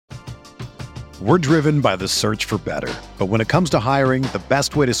We're driven by the search for better. But when it comes to hiring, the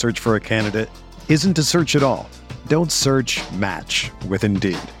best way to search for a candidate isn't to search at all. Don't search, match with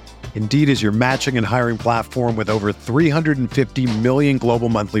Indeed. Indeed is your matching and hiring platform with over 350 million global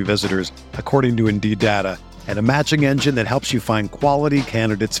monthly visitors, according to Indeed data, and a matching engine that helps you find quality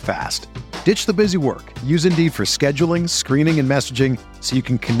candidates fast. Ditch the busy work. Use Indeed for scheduling, screening, and messaging so you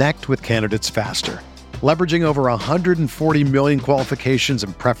can connect with candidates faster. Leveraging over 140 million qualifications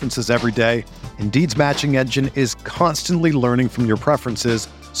and preferences every day, Indeed's matching engine is constantly learning from your preferences,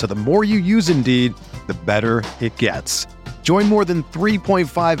 so the more you use Indeed, the better it gets. Join more than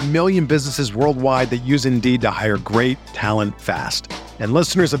 3.5 million businesses worldwide that use Indeed to hire great talent fast. And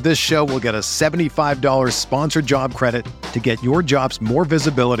listeners of this show will get a $75 sponsored job credit to get your jobs more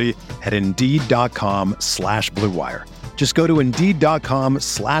visibility at Indeed.com/Blue Wire. Just go to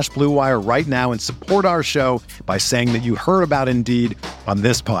Indeed.com/Blue Wire right now and support our show by saying that you heard about Indeed on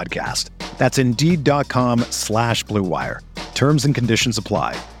this podcast. That's Indeed.com/Blue Wire. Terms and conditions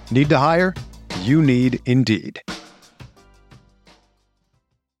apply. Need to hire? You need Indeed.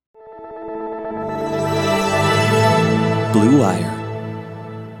 Blue Wire.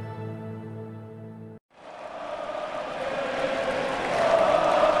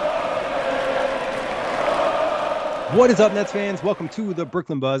 What is up, Nets fans? Welcome to the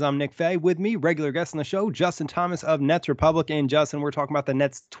Brooklyn Buzz. I'm Nick Fay. With me, regular guest on the show, Justin Thomas of Nets Republic. And Justin, we're talking about the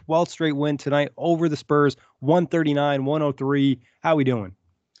Nets' 12th straight win tonight over the Spurs, 139-103. How we doing?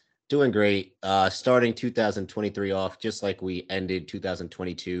 Doing great. Starting 2023 off just like we ended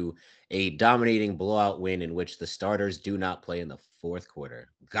 2022, a dominating blowout win in which the starters do not play in the fourth quarter.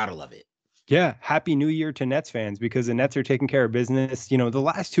 Gotta love it. Yeah, happy new year to Nets fans because the Nets are taking care of business. You know, the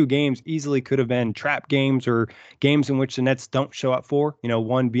last two games easily could have been trap games or games in which the Nets don't show up for, you know,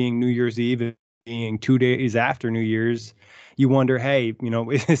 one being New Year's Eve and being 2 days after New Year's. You wonder, hey, you know,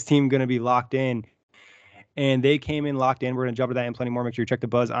 is this team going to be locked in? And they came in locked in. We're going to jump to that and plenty more. Make sure you check the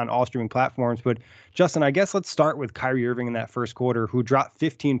Buzz on all streaming platforms. But Justin, I guess let's start with Kyrie Irving in that first quarter, who dropped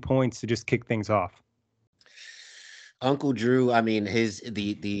 15 points to just kick things off. Uncle Drew, I mean,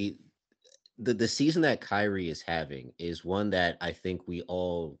 the season that Kyrie is having is one that I think we're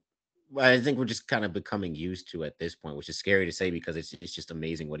just kind of becoming used to at this point, which is scary to say because it's just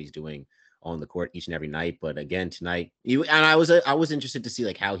amazing what he's doing on the court each and every night. But again, tonight, I was interested to see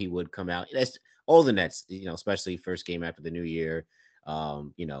like how he would come out. That's all the Nets, you know, especially first game after the new year,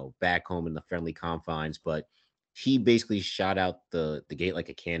 you know, back home in the friendly confines. But he basically shot out the gate like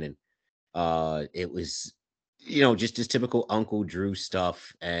a cannon. It was, you know, just typical Uncle Drew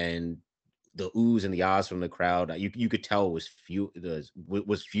stuff, and the oohs and the ahs from the crowd, you could tell was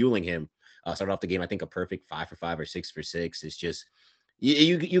fueling him. Started off the game, I think a perfect 5 for 5 or 6 for 6. It's just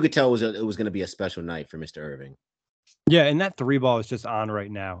you could tell it was going to be a special night for Mr. Irving. Yeah, and that three ball is just on right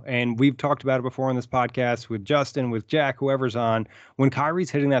now. And we've talked about it before on this podcast with Justin, with Jack, whoever's on. When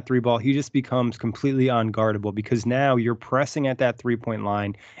Kyrie's hitting that three ball, he just becomes completely unguardable because now you're pressing at that 3-point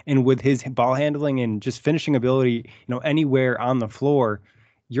line. And with his ball handling and just finishing ability, you know, anywhere on the floor,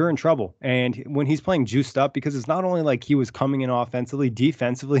 you're in trouble. And when he's playing juiced up, because it's not only like he was coming in offensively,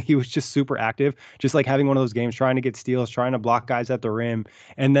 defensively, he was just super active, just like having one of those games, trying to get steals, trying to block guys at the rim.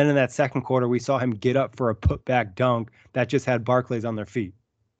 And then in that second quarter, we saw him get up for a putback dunk that just had Barclays on their feet.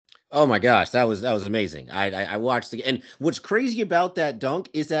 Oh my gosh, that was amazing. I watched and what's crazy about that dunk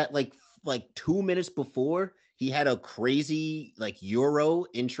is that like 2 minutes before, he had a crazy like Euro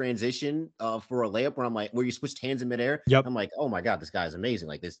in transition for a layup where I'm like, where you switched hands in midair. Yep. I'm like, oh my God, this guy is amazing.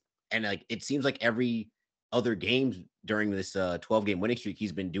 Like this. And like, it seems like every other game during this 12-game winning streak,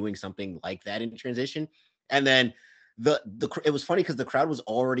 he's been doing something like that in transition. And then it was funny because the crowd was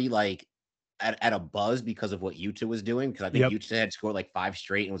already like at a buzz because of what Utah was doing. Cause I think Utah had scored like 5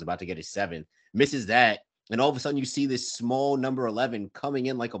 straight and was about to get his 7th, misses that. And all of a sudden you see this small number 11 coming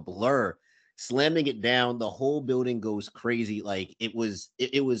in like a blur, slamming it down. The whole building goes crazy. Like it was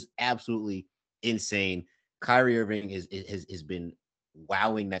absolutely insane. Kyrie Irving has been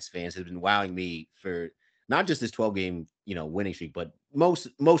wowing Nets fans, has been wowing me for not just this 12-game, you know, winning streak, but most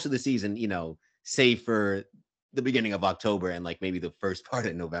of the season, you know, save for the beginning of October and like maybe the first part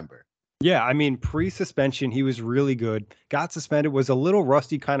of November. Yeah, I mean, pre-suspension, he was really good. Got suspended, was a little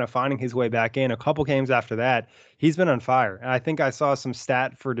rusty, kind of finding his way back in. A couple games after that, he's been on fire. And I think I saw some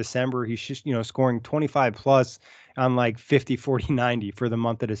stat for December. He's just, you know, scoring 25 plus on like 50, 40, 90 for the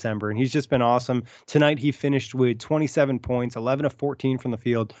month of December. And he's just been awesome. Tonight, he finished with 27 points, 11 of 14 from the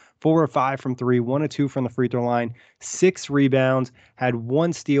field, 4 of 5 from 3, 1 of 2 from the free throw line, 6 rebounds, had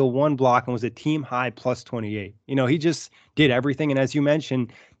 1 steal, 1 block, and was a team high plus 28. You know, he just did everything. And as you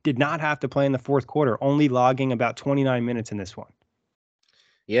mentioned, did not have to play in the fourth quarter, only logging about 29 minutes in this one.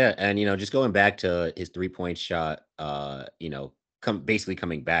 Yeah, and just going back to his 3-point shot, basically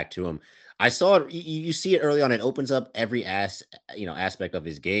coming back to him. I saw it. You see it early on. It opens up every aspect of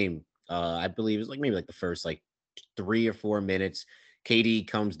his game. I believe it's like maybe like the first like 3 or 4 minutes. KD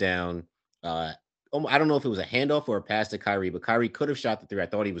comes down. Uh, I don't know if it was a handoff or a pass to Kyrie, but Kyrie could have shot the three. I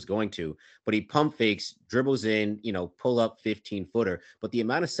thought he was going to, but he pump fakes, dribbles in, pull up 15-footer. But the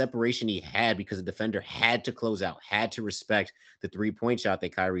amount of separation he had because the defender had to close out, had to respect the 3-point shot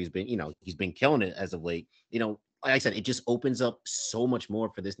that Kyrie's been, he's been killing it as of late. Like I said, it just opens up so much more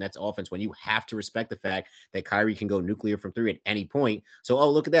for this Nets offense when you have to respect the fact that Kyrie can go nuclear from three at any point. So, oh,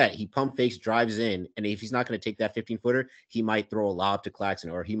 look at that. He pump fakes, drives in. And if he's not going to take that 15-footer, he might throw a lob to Claxton,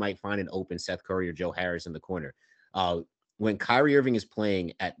 or he might find an open Seth Curry or Joe Harris in the corner. When Kyrie Irving is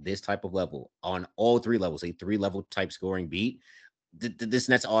playing at this type of level on all three levels, a 3-level type scoring beat, this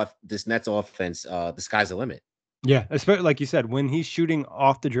Nets offense, the sky's the limit. Yeah, especially like you said, when he's shooting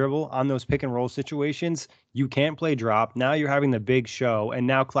off the dribble on those pick and roll situations, you can't play drop. Now you're having the big show, and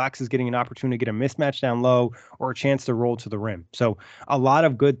now Clax is getting an opportunity to get a mismatch down low or a chance to roll to the rim. So a lot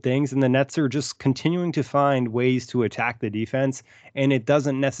of good things, and the Nets are just continuing to find ways to attack the defense, and it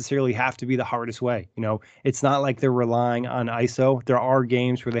doesn't necessarily have to be the hardest way. It's not like they're relying on ISO. There are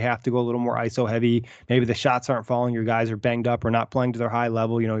games where they have to go a little more ISO heavy. Maybe the shots aren't falling, your guys are banged up or not playing to their high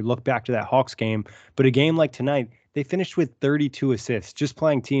level. You look back to that Hawks game, but a game like tonight, they finished with 32 assists just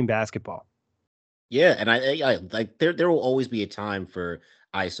playing team basketball. Yeah, and I like there will always be a time for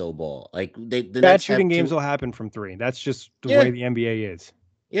ISO ball. Like the Bad Nets shooting have games two. will happen from three. That's just the Yeah, way the NBA is.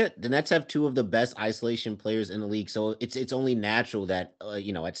 yeah, the Nets have two of the best isolation players in the league. So it's only natural that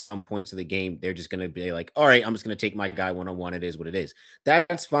at some points of the game they're just going to be like, all right, I'm just going to take my guy one-on-one. It is what it is.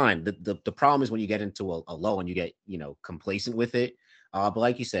 That's fine. The problem is when you get into a low and you get complacent with it. But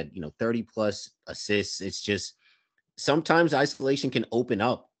like you said, 30 plus assists. It's just sometimes isolation can open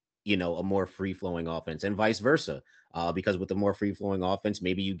up, a more free flowing offense and vice versa. Because with the more free flowing offense,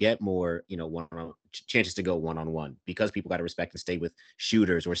 maybe you get more, chances to go one on one because people got to respect and stay with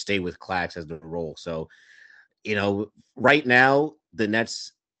shooters or stay with Clax as the role. So, right now the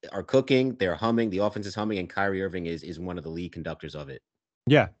Nets are cooking, they're humming, the offense is humming, and Kyrie Irving is one of the lead conductors of it.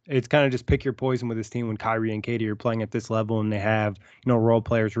 Yeah, it's kind of just pick your poison with this team when Kyrie and KD are playing at this level and they have, role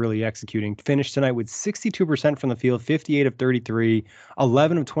players really executing. Finished tonight with 62% from the field, 58 of 33,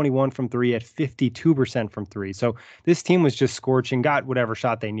 11 of 21 from three at 52% from three. So this team was just scorching, got whatever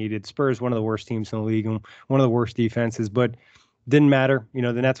shot they needed. Spurs, one of the worst teams in the league and one of the worst defenses, but didn't matter. The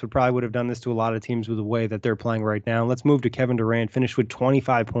Nets would have done this to a lot of teams with the way that they're playing right now. Let's move to Kevin Durant. Finished with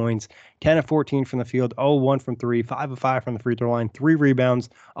 25 points, 10 of 14 from the field, 0-1 from three, 5 of 5 from the free throw line, 3 rebounds,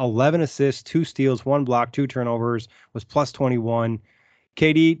 11 assists, 2 steals, 1 block, 2 turnovers, was plus 21.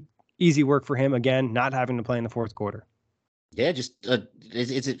 KD, easy work for him again, not having to play in the fourth quarter. Yeah, just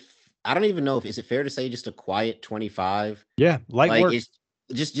is it? I don't even know if is it fair to say just a quiet 25. Yeah, light work.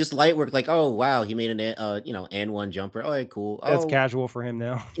 It's just light work. Like, oh wow, he made an and one jumper. All right, cool. That's Oh, casual for him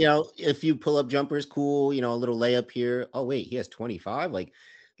now. if you pull up jumpers, cool. A little layup here. Oh wait, he has 25.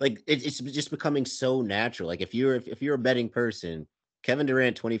 It's just becoming so natural. Like if you're a betting person, Kevin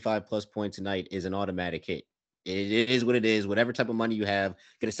Durant 25 plus points a night is an automatic hit. It is what it is. Whatever type of money you have,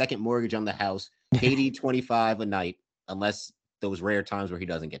 get a second mortgage on the house. KD 25 a night, unless those rare times where he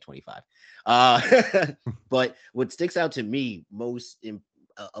doesn't get 25. But what sticks out to me most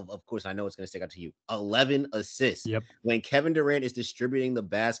of course, I know it's going to stick out to you. 11 assists. Yep. When Kevin Durant is distributing the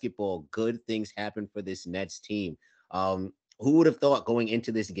basketball, good things happen for this Nets team. Who would have thought going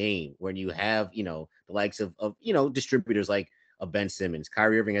into this game when you have, the likes of distributors like Ben Simmons.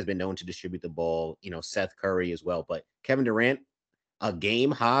 Kyrie Irving has been known to distribute the ball, Seth Curry as well. But Kevin Durant, a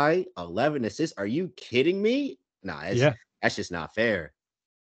game high, 11 assists. Are you kidding me? Nah, that's just not fair.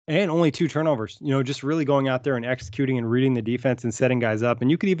 And only 2 turnovers, just really going out there and executing and reading the defense and setting guys up. And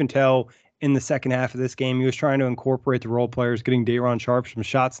you could even tell in the second half of this game, he was trying to incorporate the role players, getting Day'Ron Sharpe some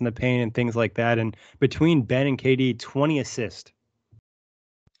shots in the paint and things like that. And between Ben and KD, 20 assists.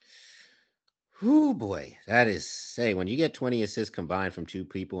 Oh boy, that is say when you get 20 assists combined from 2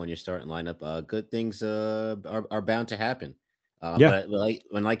 people in your starting lineup, good things are bound to happen. Yeah.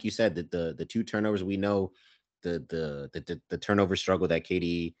 But like you said, the 2 turnovers, we know the turnover struggle that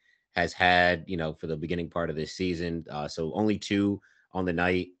KD has had, for the beginning part of this season. So only 2 on the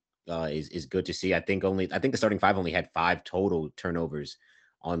night is good to see. I think the starting 5 only had 5 total turnovers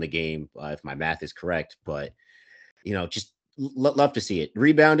on the game, if my math is correct. But just love to see it.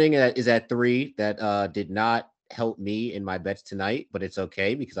 Rebounding is at 3. That did not help me in my bets tonight, but it's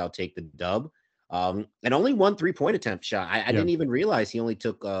okay because I'll take the dub. And only 1 3-point attempt shot. I didn't even realize he only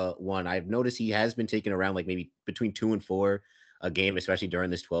took 1. I've noticed he has been taking around like maybe between 2 and 4 a game, especially during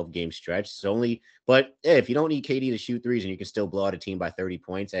this 12-game stretch. It's only, but hey, if you don't need KD to shoot threes and you can still blow out a team by 30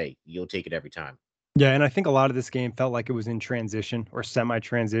 points, hey, you'll take it every time. Yeah, and I think a lot of this game felt like it was in transition or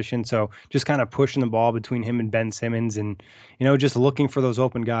semi-transition. So just kind of pushing the ball between him and Ben Simmons and, just looking for those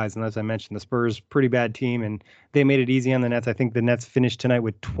open guys. And as I mentioned, the Spurs, pretty bad team, and they made it easy on the Nets. I think the Nets finished tonight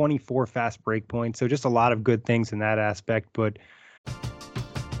with 24 fast break points. So just a lot of good things in that aspect. But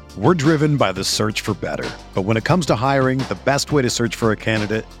we're driven by the search for better. But when it comes to hiring, the best way to search for a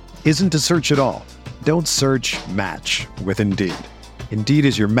candidate isn't to search at all. Don't search, match with Indeed. Indeed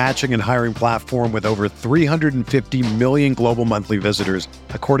is your matching and hiring platform with over 350 million global monthly visitors,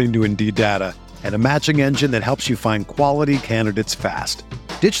 according to Indeed data, and a matching engine that helps you find quality candidates fast.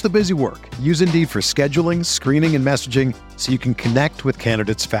 Ditch the busy work. Use Indeed for scheduling, screening, and messaging so you can connect with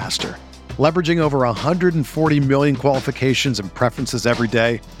candidates faster. Leveraging over 140 million qualifications and preferences every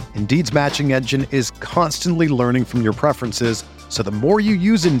day, Indeed's matching engine is constantly learning from your preferences, so the more you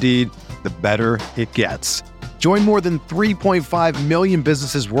use Indeed, the better it gets. Join more than 3.5 million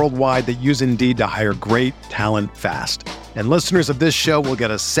businesses worldwide that use Indeed to hire great talent fast. And listeners of this show will get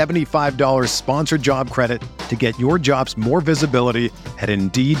a $75 sponsored job credit to get your jobs more visibility at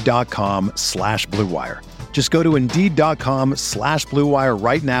Indeed.com/Blue Wire. Just go to Indeed.com/Blue Wire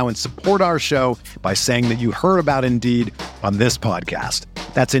right now and support our show by saying that you heard about Indeed on this podcast.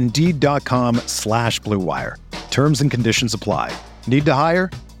 That's Indeed.com/Blue Wire. Terms and conditions apply. Need to hire?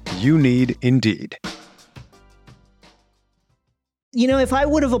 You need Indeed. If I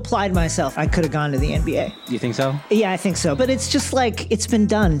would have applied myself, I could have gone to the NBA. You think so? Yeah, I think so. But it's just like, it's been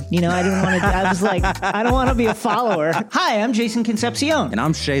done. I didn't want to, I was like, I don't want to be a follower. Hi, I'm Jason Concepcion. And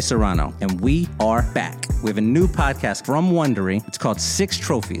I'm Shea Serrano. And we are back. We have a new podcast from Wondery. It's called Six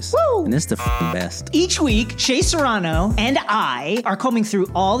Trophies. Woo! And it's the best. Each week, Shea Serrano and I are combing through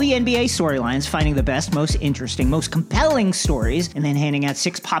all the NBA storylines, finding the best, most interesting, most compelling stories, and then handing out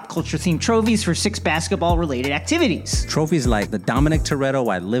 6 pop culture themed trophies for 6 basketball related activities. Trophies like the Dominic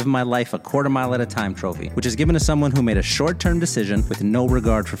Toretto I Live My Life a Quarter Mile at a Time trophy, which is given to someone who made a short-term decision with no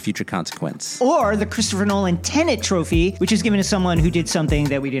regard for future consequence. Or the Christopher Nolan Tenet trophy, which is given to someone who did something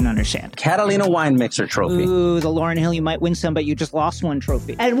that we didn't understand. Catalina Wine Mixer trophy. Ooh, the Lauryn Hill You Might Win Some, but You Just Lost One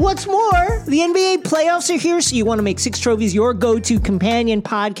trophy. And what's more, the NBA playoffs are here, so you want to make 6 Trophies your go-to companion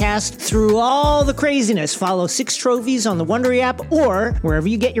podcast through all the craziness. Follow 6 Trophies on the Wondery app or wherever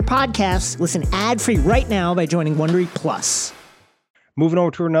you get your podcasts. Listen ad-free right now by joining Wondery Plus. moving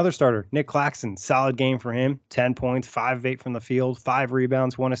over to another starter, Nick Claxton. Solid game for him. 10 points, 5 of 8 from the field, 5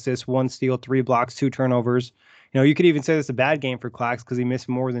 rebounds, 1 assist, 1 steal, 3 blocks, 2 turnovers. You could even say this is a bad game for Clax because he missed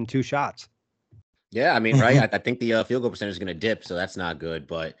more than 2 shots. Yeah, I mean, right. I think the field goal percentage is going to dip, so that's not good.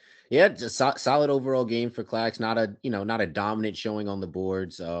 But yeah, just solid overall game for Clax. Not a dominant showing on the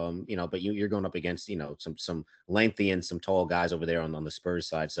boards. But you're going up against some lengthy and some tall guys over there on the Spurs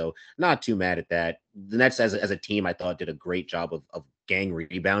side. So not too mad at that. The Nets as a team, I thought, did a great job of gang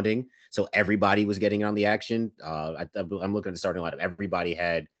rebounding. So everybody was getting on the action. I'm looking at the starting lineup. Everybody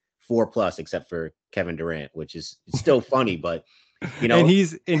had 4+ except for Kevin Durant, which is still funny, but. And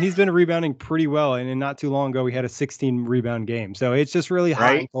he's been rebounding pretty well. And not too long ago, we had a 16 rebound game. So it's just really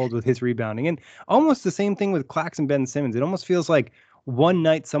hot and cold with his rebounding. And almost the same thing with Clax and Ben Simmons. It almost feels like one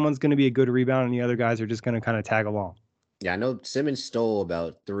night someone's going to be a good rebound and the other guys are just going to kind of tag along. Yeah, I know Simmons stole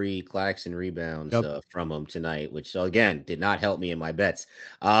about 3 Claxton rebounds from him tonight, which again did not help me in my bets.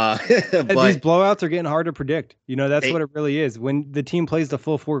 But these blowouts are getting hard to predict. That's what it really is. When the team plays the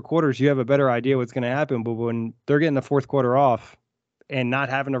full 4 quarters, you have a better idea what's going to happen. But when they're getting the 4th quarter off and not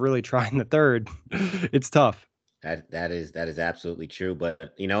having to really try in the 3rd, it's tough. That is absolutely true.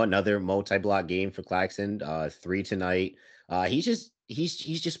 But another multi-block game for Claxton, 3 tonight. He's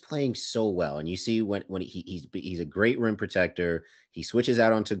just playing so well, and you see when he's a great rim protector. He switches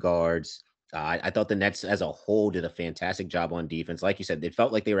out onto guards. I thought the Nets as a whole did a fantastic job on defense. Like you said, it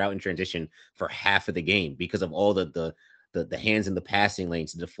felt like they were out in transition for half of the game because of all the hands in the passing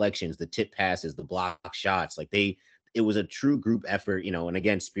lanes, the deflections, the tip passes, the block shots. It was a true group effort, and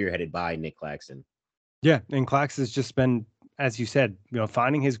again, spearheaded by Nick Claxton. Yeah, and Clax has just been, as you said,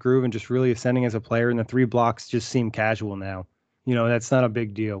 finding his groove and just really ascending as a player. And the 3 blocks just seem casual now. That's not a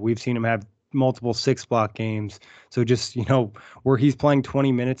big deal. We've seen him have multiple 6-block games. So just, where he's playing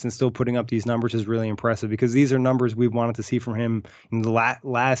 20 minutes and still putting up these numbers is really impressive because these are numbers we wanted to see from him in the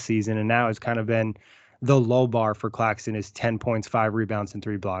last season. And now it's kind of been the low bar for Claxton is 10 points, 5 rebounds, and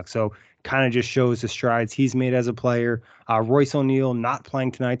 3 blocks. So kind of just shows the strides he's made as a player. Royce O'Neal not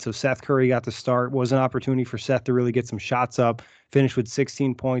playing tonight, so Seth Curry got the start. Was an opportunity for Seth to really get some shots up. Finished with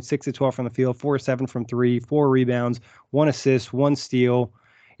 16 points, 6 of 12 from the field, 4 of 7 from 3, 4 rebounds, 1 assist, 1 steal.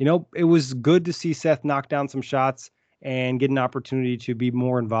 It was good to see Seth knock down some shots. and get an opportunity to be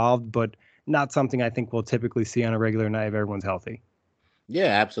more involved, but not something I think we'll typically see on a regular night if everyone's healthy. Yeah,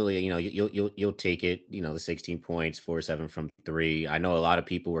 absolutely. You'll take it. The 16 points, 4-7 from three. I know a lot of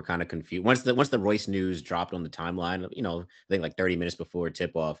people were kind of confused once the Royce news dropped on the timeline. I think like 30 minutes before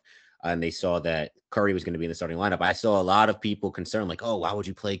tip off, and they saw that Curry was going to be in the starting lineup. I saw a lot of people concerned, like, oh, why would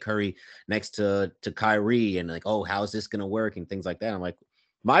you play Curry next to Kyrie, and like, oh, how is this going to work and things like that. I'm like,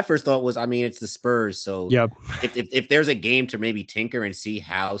 my first thought was, I mean, it's the Spurs, so Yep. if there's a game to maybe tinker and see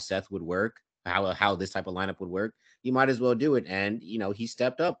how Seth would work, how this type of lineup would work, you might as well do it. And, he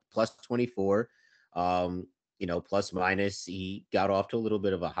stepped up plus 24, plus minus. He got off to a little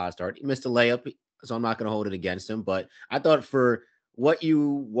bit of a hot start. He missed a layup, so I'm not going to hold it against him. But I thought for what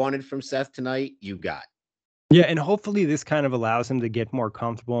you wanted from Seth tonight, you got. Yeah, and hopefully this kind of allows him to get more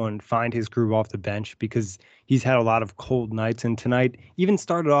comfortable and find his groove off the bench, because he's had a lot of cold nights. And tonight even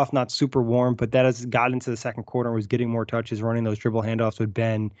started off not super warm, but that has got into the second quarter and was getting more touches, running those dribble handoffs with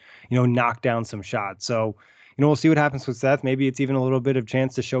Ben, knock down some shots. So, we'll see what happens with Seth. Maybe it's even a little bit of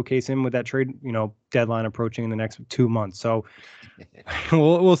chance to showcase him with that trade, deadline approaching in the next 2 months. So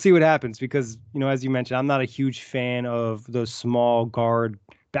we'll see what happens, because, as you mentioned, I'm not a huge fan of those small guard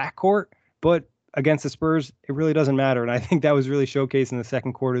backcourt, but against the Spurs, it really doesn't matter. And I think that was really showcased in the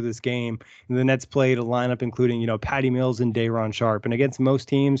second quarter of this game. And the Nets played a lineup including, Patty Mills and Day'Ron Sharpe. And against most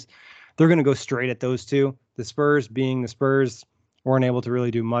teams, they're going to go straight at those two. The Spurs, being the Spurs, weren't able to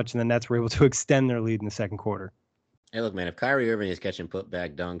really do much, and the Nets were able to extend their lead in the second quarter. Hey, look, man, if Kyrie Irving is catching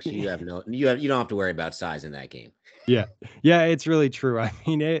putback dunks, you don't have to worry about size in that game. Yeah, it's really true. I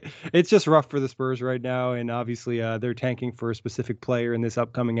mean, it's just rough for the Spurs right now, and obviously they're tanking for a specific player in this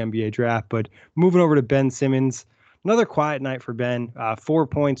upcoming NBA draft. But moving over to Ben Simmons, another quiet night for Ben. 4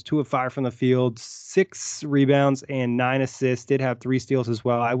 points, 2 of 5 from the field, 6 rebounds, and 9 assists. Did have 3 steals as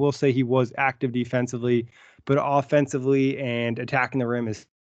well. I will say he was active defensively, but offensively and attacking the rim is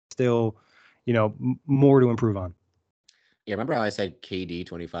still, more to improve on. Yeah, remember how I said KD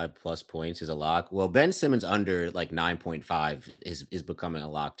 25 plus points is a lock? Well, Ben Simmons under like 9.5 is becoming a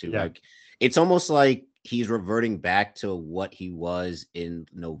lock too. Yeah. Like, it's almost like he's reverting back to what he was in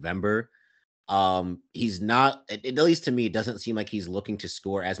November. He's not, at least to me, it doesn't seem like he's looking to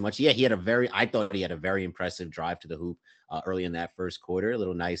score as much. Yeah, I thought he had a very impressive drive to the hoop early in that first quarter, a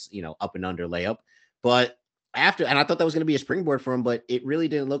little nice, up and under layup. But and I thought that was going to be a springboard for him, but it really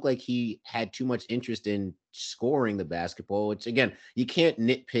didn't look like he had too much interest in scoring the basketball, which again, you can't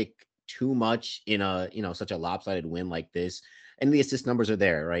nitpick too much in such a lopsided win like this. And the assist numbers are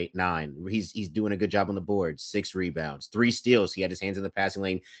there, right? 9. He's doing a good job on the board. 6 rebounds, 3 steals. He had his hands in the passing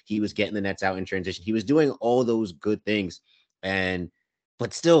lane. He was getting the Nets out in transition. He was doing all those good things.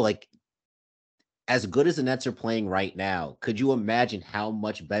 But still, like, as good as the Nets are playing right now, could you imagine how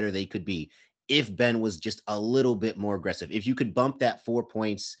much better they could be if Ben was just a little bit more aggressive? If you could bump that 4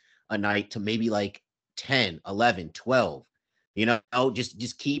 points a night to maybe like 10, 11, 12,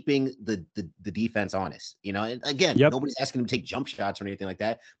 just keeping the defense honest, and again, Nobody's asking him to take jump shots or anything like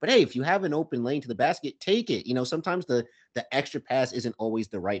that. But hey, if you have an open lane to the basket, take it. Sometimes the extra pass isn't always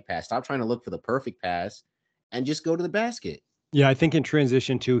the right pass. Stop trying to look for the perfect pass and just go to the basket. Yeah, I think in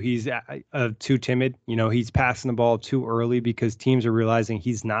transition too, he's too timid. He's passing the ball too early because teams are realizing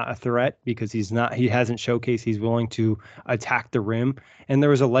he's not a threat, because he hasn't showcased he's willing to attack the rim. And there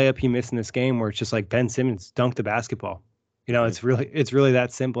was a layup he missed in this game where it's just like Ben Simmons dunked the basketball. It's really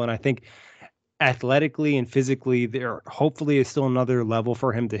that simple. And I think athletically and physically, there hopefully is still another level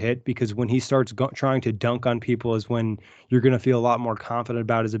for him to hit, because when he starts trying to dunk on people is when you're going to feel a lot more confident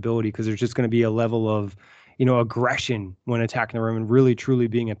about his ability, because there's just going to be a level of aggression when attacking the rim and really truly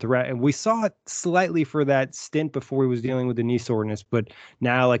being a threat. And we saw it slightly for that stint before he was dealing with the knee soreness. But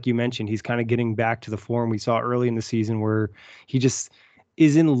now, like you mentioned, he's kind of getting back to the form we saw early in the season, where he just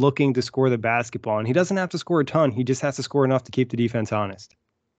isn't looking to score the basketball. And he doesn't have to score a ton. He just has to score enough to keep the defense honest.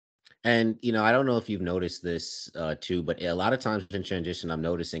 And, I don't know if you've noticed this too, but a lot of times in transition, I'm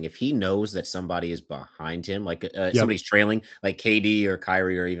noticing if he knows that somebody is behind him, like somebody's trailing, like KD or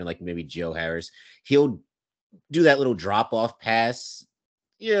Kyrie or even like maybe Joe Harris, he'll do that little drop off pass,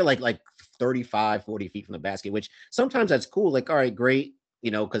 like 35, 40 feet from the basket, which sometimes that's cool. Like, all right, great,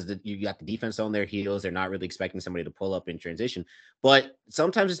 because you got the defense on their heels. They're not really expecting somebody to pull up in transition, but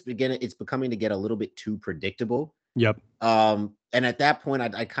sometimes it's becoming to get a little bit too predictable. Yep. And at that point,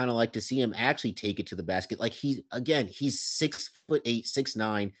 I kind of like to see him actually take it to the basket. Like he's 6'8",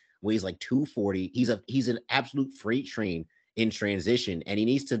 6'9", weighs like 240. He's an absolute freight train in transition, and he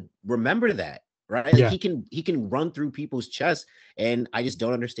needs to remember that. Right. Yeah. Like he can run through people's chests, and I just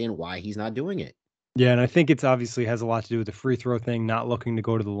don't understand why he's not doing it. Yeah. And I think it's obviously has a lot to do with the free throw thing, not looking to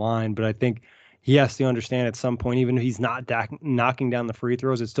go to the line. But I think, he has to understand at some point, even if he's not knocking down the free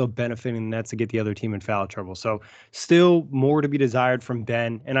throws, it's still benefiting the Nets to get the other team in foul trouble. So still more to be desired from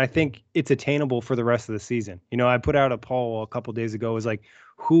Ben. And I think it's attainable for the rest of the season. I put out a poll a couple days ago. It was like,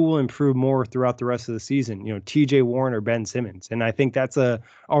 who will improve more throughout the rest of the season? TJ Warren or Ben Simmons. And I think that's a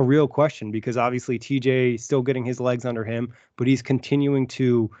real question, because obviously TJ still getting his legs under him, but he's continuing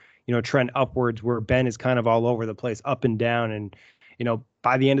to, trend upwards, where Ben is kind of all over the place, up and down. And,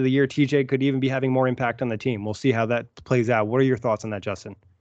 by the end of the year, TJ could even be having more impact on the team. We'll see how that plays out. What are your thoughts on that, Justin?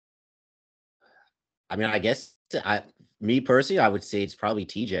 I mean, I guess me personally, I would say it's probably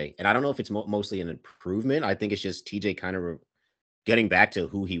TJ. And I don't know if it's mostly an improvement. I think it's just TJ kind of getting back to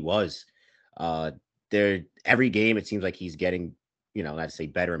who he was. Every game, it seems like he's getting, not to say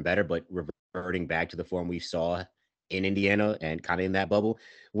better and better, but reverting back to the form we saw in Indiana and kind of in that bubble.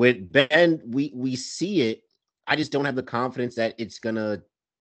 With Ben, we see it. I just don't have the confidence that it's going to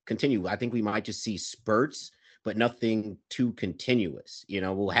continue. I think we might just see spurts, but nothing too continuous.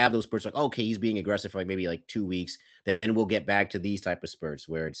 We'll have those spurts like, okay, he's being aggressive for like maybe like 2 weeks. Then we'll get back to these type of spurts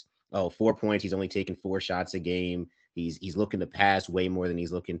where it's, 4 points. He's only taking 4 shots a game. He's looking to pass way more than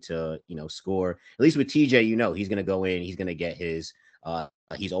he's looking to, score. At least with TJ, he's going to go in, he's going to get his,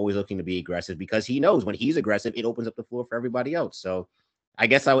 he's always looking to be aggressive, because he knows when he's aggressive, it opens up the floor for everybody else. So I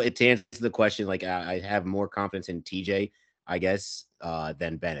guess to answer the question, like I have more confidence in TJ, I guess,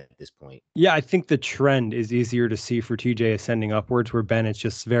 than Ben at this point. Yeah, I think the trend is easier to see for TJ ascending upwards, where Ben is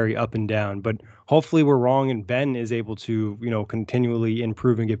just very up and down. But hopefully we're wrong, and Ben is able to, continually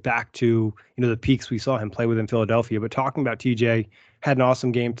improve and get back to, the peaks we saw him play with in Philadelphia. But talking about TJ, had an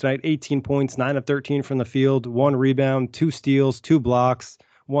awesome game tonight. 18 points, 9 of 13 from the field, 1 rebound, 2 steals, 2 blocks,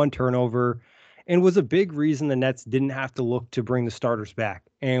 1 turnover. And was a big reason the Nets didn't have to look to bring the starters back,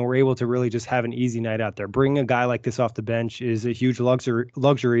 and were able to really just have an easy night out there. Bringing a guy like this off the bench is a huge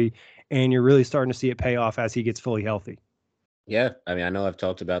luxury, and you're really starting to see it pay off as he gets fully healthy. Yeah, I mean, I know I've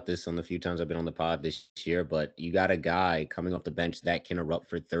talked about this on the few times I've been on the pod this year, but you got a guy coming off the bench that can erupt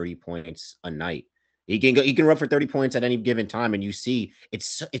for 30 points a night. He can erupt for 30 points at any given time, and you see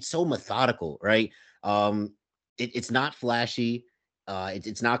it's so methodical, right? It's not flashy.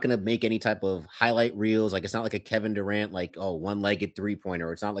 It's not going to make any type of highlight reels. Like, it's not like a Kevin Durant, like, one-legged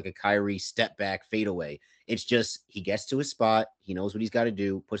 3-pointer. It's not like a Kyrie step back fadeaway. It's just, he gets to his spot. He knows what he's got to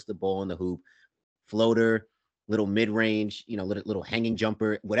do, puts the ball in the hoop, floater, little mid-range, little hanging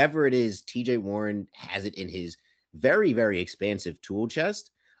jumper, whatever it is. TJ Warren has it in his very, very expansive tool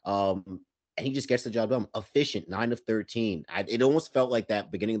chest. And he just gets the job done. Efficient, 9 of 13. It almost felt like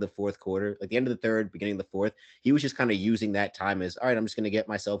that beginning of the fourth quarter, like the end of the third, beginning of the fourth. He was just kind of using that time as, all right, I'm just going to get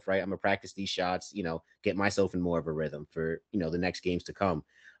myself right. I'm going to practice these shots, get myself in more of a rhythm for, the next games to come.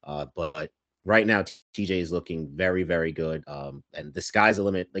 But right now, TJ is looking very, very good. And the sky's the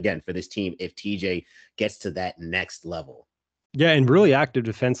limit, again, for this team if TJ gets to that next level. Yeah, and really active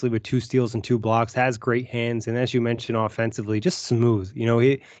defensively with 2 steals and 2 blocks, has great hands. And as you mentioned, offensively, just smooth.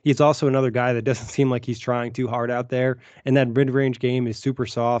 He's also another guy that doesn't seem like he's trying too hard out there. And that mid-range game is super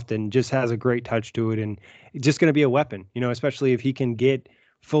soft and just has a great touch to it. And it's just going to be a weapon, especially if he can get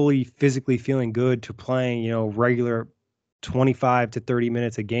fully physically feeling good to playing, regular 25 to 30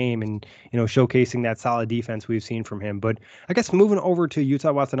 minutes a game, and showcasing that solid defense we've seen from him. But I guess moving over to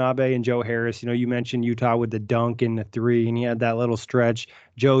Yuta Watanabe and Joe Harris, you mentioned Utah with the dunk and the 3, and he had that little stretch.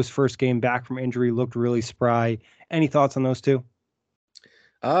 Joe's first game back from injury looked really spry. Any thoughts on those two?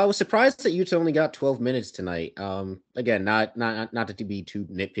 I was surprised that Utah only got 12 minutes tonight. Again, not to be too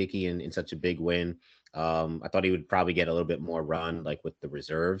nitpicky in such a big win. I thought he would probably get a little bit more run, like with the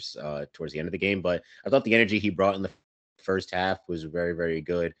reserves towards the end of the game, but I thought the energy he brought in the first half was very, very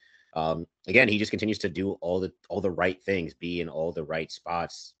good. Again, he just continues to do all the right things, be in all the right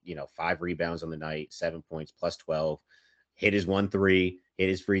spots. 5 rebounds on the night, 7 points, plus 12, hit his 1-3, hit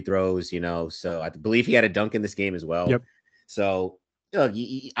his free throws. So I believe he had a dunk in this game as well. Yep. So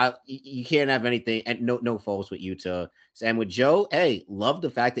you can't have anything, and no faults with Utah. And with Joe, hey, love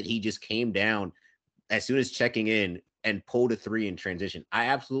the fact that he just came down as soon as checking in and pulled a 3 in transition. I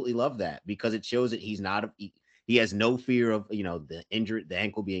absolutely love that, because it shows that he's not he has no fear of, the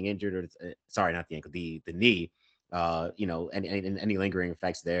ankle being injured, or sorry, not the ankle, the knee, and any lingering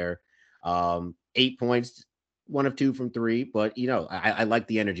effects there. 8 points, 1 of 2 from 3, but I like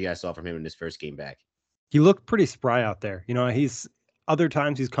the energy I saw from him in his first game back. He looked pretty spry out there. He's other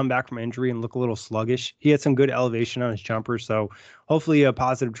times he's come back from injury and look a little sluggish. He had some good elevation on his jumper, so hopefully a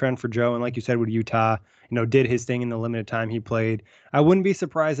positive trend for Joe. And like you said, with Utah, did his thing in the limited time he played. I wouldn't be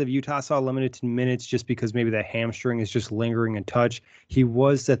surprised if Utah saw limited minutes just because maybe the hamstring is just lingering a touch. He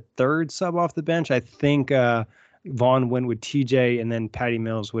was the 3rd sub off the bench. I think Vaughn went with TJ and then Patty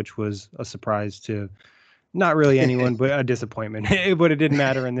Mills, which was a surprise to not really anyone, but a disappointment. But it didn't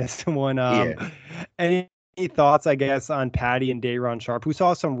matter in this one. Any thoughts, I guess, on Patty and Day'Ron Sharpe, who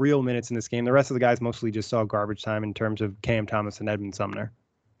saw some real minutes in this game? The rest of the guys mostly just saw garbage time in terms of Cam Thomas and Edmund Sumner.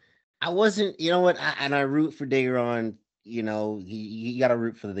 I wasn't, you know what, I root for Day'Ron. You know, you got to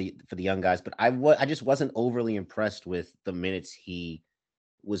root for the young guys, but I just wasn't overly impressed with the minutes he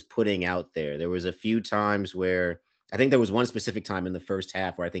was putting out there. There was a few times where I think there was one specific time in the first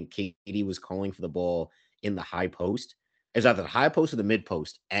half where I think KD was calling for the ball in the high post. It was either the high post or the mid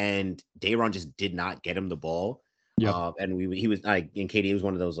post, and Day'Ron just did not get him the ball. Yep. And he was like, and KD was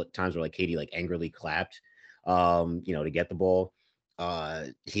one of those times where like KD like angrily clapped, to get the ball.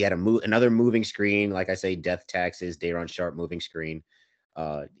 He had another moving screen, like I say, death taxes, Day'Ron Sharpe moving screen.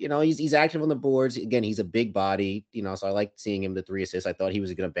 He's active on the boards. Again, he's a big body, so I like seeing him the 3 assists. I thought he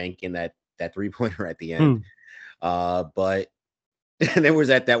was going to bank in that 3-pointer at the end. But there was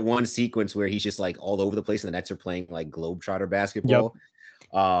that one sequence where he's just like all over the place and the Nets are playing like Globetrotter basketball.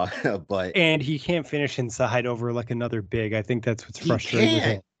 But and he can't finish inside over like another big. I think that's what's frustrating with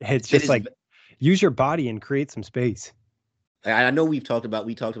him. It's just like use your body and create some space. I know we talked about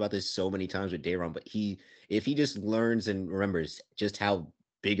this so many times with Day'Ron, but if he just learns and remembers just how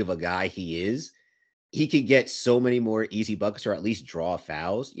big of a guy he is, he could get so many more easy buckets or at least draw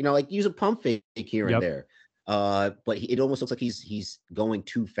fouls. Like use a pump fake here and there. But it almost looks like he's going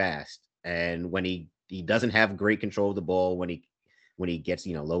too fast, and when he doesn't have great control of the ball, when he gets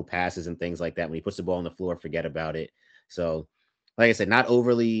low passes and things like that, when he puts the ball on the floor, forget about it. So, like I said, not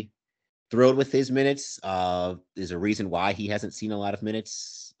overly thrilled with his minutes. There's a reason why he hasn't seen a lot of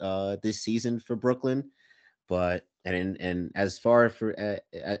minutes this season for Brooklyn, but and as far for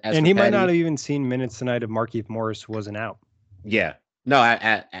he might not have even seen minutes tonight if Markieff Morris wasn't out. Yeah, no,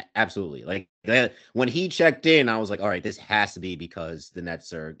 absolutely. Like when he checked in, I was like, all right, this has to be because the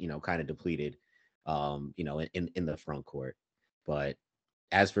Nets are kind of depleted, in the front court. But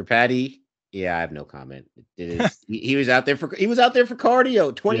as for Patty, yeah, I have no comment. It is he was out there for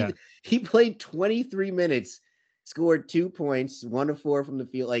cardio. He played 23 minutes, scored 2 points, 1 of 4 from the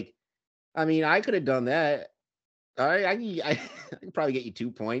field. Like, I mean, I could have done that. All right, I could probably get you 2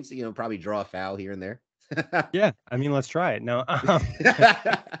 points. Probably draw a foul here and there. Yeah, I mean, let's try it. No,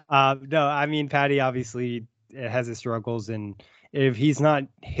 no, I mean, Patty obviously has his struggles, and if he's not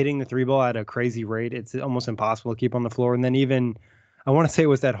hitting the 3 ball at a crazy rate, it's almost impossible to keep on the floor. And then even, I want to say it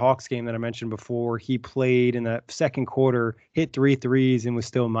was that Hawks game that I mentioned before. He played in the second quarter, hit 3 threes, and was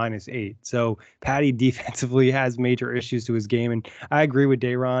still -8. So Patty defensively has major issues to his game. And I agree with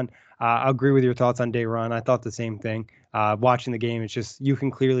Day'Ron. I agree with your thoughts on Day'Ron. I thought the same thing. Watching the game, it's just, you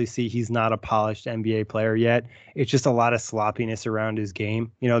can clearly see he's not a polished NBA player yet. It's just a lot of sloppiness around his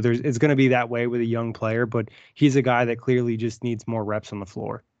game. It's going to be that way with a young player, but he's a guy that clearly just needs more reps on the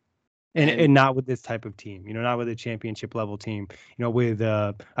floor. And not with this type of team, not with a championship level team, with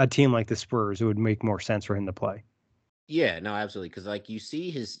a team like the Spurs, it would make more sense for him to play. Yeah, no, absolutely. Because like you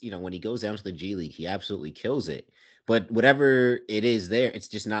see his, when he goes down to the G League, he absolutely kills it. But whatever it is there, it's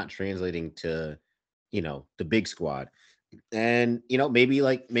just not translating to, the big squad. And, maybe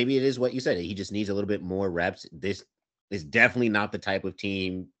it is what you said. He just needs a little bit more reps. This is definitely not the type of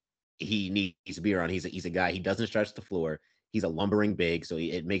team he needs to be around. He's a guy, he doesn't stretch the floor. He's a lumbering big, so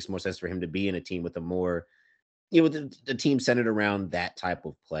it makes more sense for him to be in a team with a more, the team centered around that type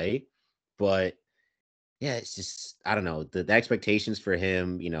of play. But yeah, it's just, I don't know, the expectations for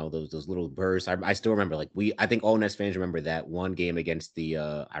him, those little bursts. I still remember, like I think all Nets fans remember that one game against the,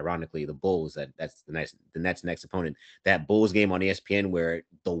 ironically, the Bulls. That's the Nets' next opponent. That Bulls game on ESPN where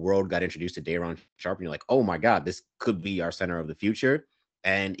the world got introduced to Day'Ron Sharpe, and you're like, oh my God, this could be our center of the future,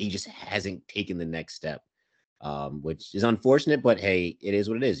 and he just hasn't taken the next step. Which is unfortunate, but hey, it is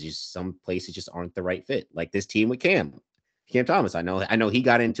what it is. Just some places just aren't the right fit. Like this team with Cam Thomas. I know he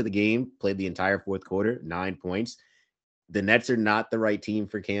got into the game, played the entire fourth quarter, 9 points. The Nets are not the right team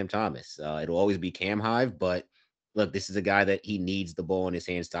for Cam Thomas. It'll always be Cam Hive, but look, this is a guy that he needs the ball in his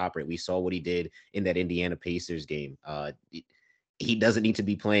hands to operate. We saw what he did in that Indiana Pacers game. He doesn't need to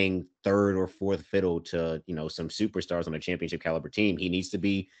be playing third or fourth fiddle to, some superstars on a championship caliber team. He needs to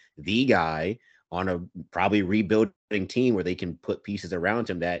be the guy on a probably rebuilding team where they can put pieces around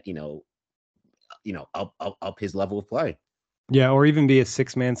him that, up his level of play. Yeah, or even be a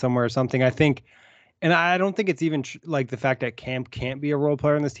 6-man somewhere or something. I think, and I don't think it's even like the fact that Cam can't be a role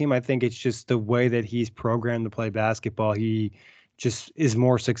player in this team. I think it's just the way that he's programmed to play basketball. He just is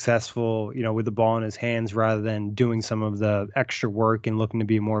more successful, with the ball in his hands rather than doing some of the extra work and looking to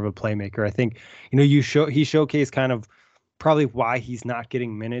be more of a playmaker. I think, he showcased kind of probably why he's not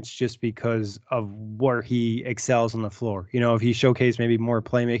getting minutes, just because of where he excels on the floor. You know, if he showcased maybe more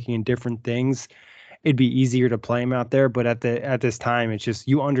playmaking and different things, it'd be easier to play him out there. But at this time, it's just,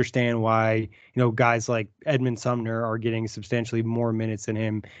 you understand why, you know, guys like Edmund Sumner are getting substantially more minutes than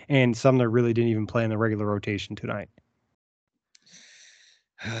him, and Sumner really didn't even play in the regular rotation tonight.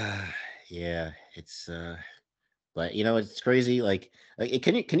 Yeah, it's but you know, it's crazy. Like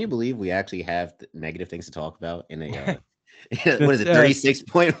can you believe we actually have negative things to talk about in a what is it,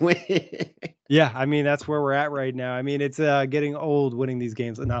 36-point win? Yeah, I mean, that's where we're at right now. I mean, it's getting old winning these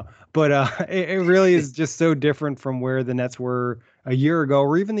games now, but it really is just so different from where the Nets were a year ago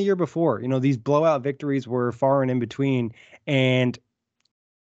or even the year before. You know, these blowout victories were far and in between, and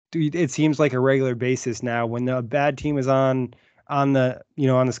it seems like a regular basis now. When the bad team is on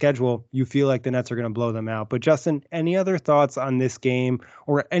the schedule, you feel like the Nets are going to blow them out. But Justin, any other thoughts on this game,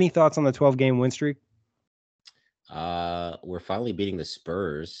 or any thoughts on the 12-game win streak? We're finally beating the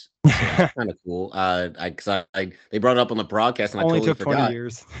Spurs. So that's kind of cool. Because they brought it up on the broadcast, and I totally took forgot. 20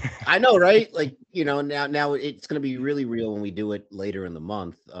 years. I know, right? Like, you know, now it's going to be really real when we do it later in the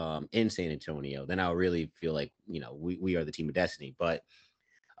month in San Antonio. Then I'll really feel like, you know, we are the team of destiny. But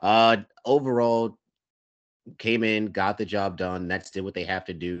overall, came in, got the job done. Nets did what they have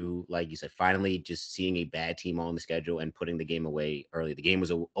to do. Like you said, finally just seeing a bad team on the schedule and putting the game away early. The game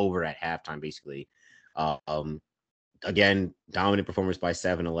was over at halftime, basically. Again, dominant performance by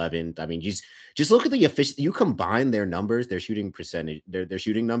 7-11. I mean, just look at the efficiency. You combine their numbers, their shooting percentage, their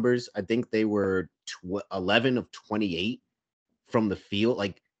shooting numbers. I think they were 11 of 28 from the field.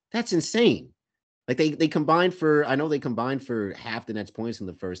 Like, that's insane. Like they combined for, I know they combined for half the Nets points in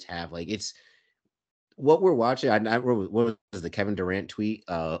the first half. Like, it's what we're watching. I wrote, what was the Kevin Durant tweet?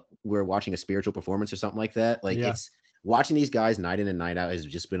 We're watching a spiritual performance or something like that. Like, it's watching these guys night in and night out has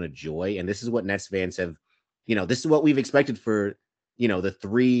just been a joy. And this is what Nets fans have, you know, this is what we've expected for, you know, the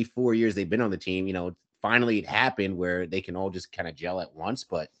 3-4 years they've been on the team. You know, finally it happened where they can all just kind of gel at once.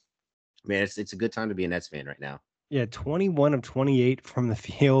 But man, it's a good time to be a Nets fan right now. Yeah, 21 of 28 from the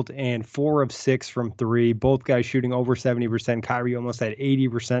field and 4 of 6 from three. Both guys shooting over 70%. Kyrie almost at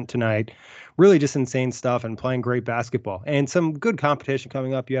 80% tonight. Really just insane stuff and playing great basketball. And some good competition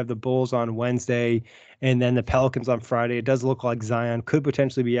coming up. You have the Bulls on Wednesday and then the Pelicans on Friday. It does look like Zion could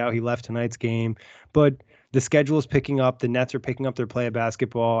potentially be out. He left tonight's game. But the schedule is picking up. The Nets are picking up their play of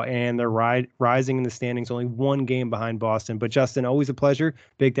basketball, and they're rising in the standings, only one game behind Boston. But, Justin, always a pleasure.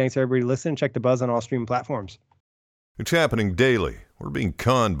 Big thanks to everybody listening. Check the Buzz on all streaming platforms. It's happening daily. We're being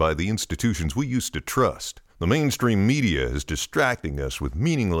conned by the institutions we used to trust. The mainstream media is distracting us with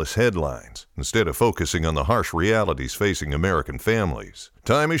meaningless headlines instead of focusing on the harsh realities facing American families.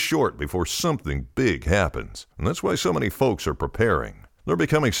 Time is short before something big happens, and that's why so many folks are preparing. They're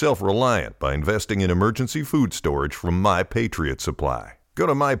becoming self-reliant by investing in emergency food storage from My Patriot Supply. Go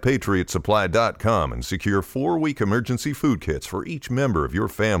to MyPatriotSupply.com and secure 4-week emergency food kits for each member of your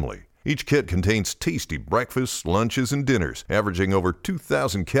family. Each kit contains tasty breakfasts, lunches, and dinners, averaging over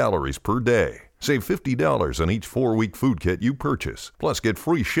 2,000 calories per day. Save $50 on each 4-week food kit you purchase, plus get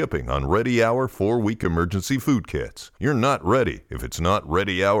free shipping on Ready Hour 4-week emergency food kits. You're not ready if it's not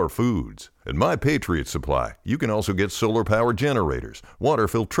Ready Hour Foods. At My Patriot Supply, you can also get solar power generators, water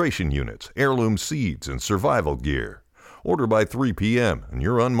filtration units, heirloom seeds, and survival gear. Order by 3 p.m. and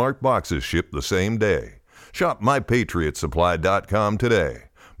your unmarked boxes ship the same day. Shop MyPatriotSupply.com today.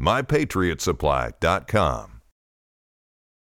 MyPatriotSupply.com.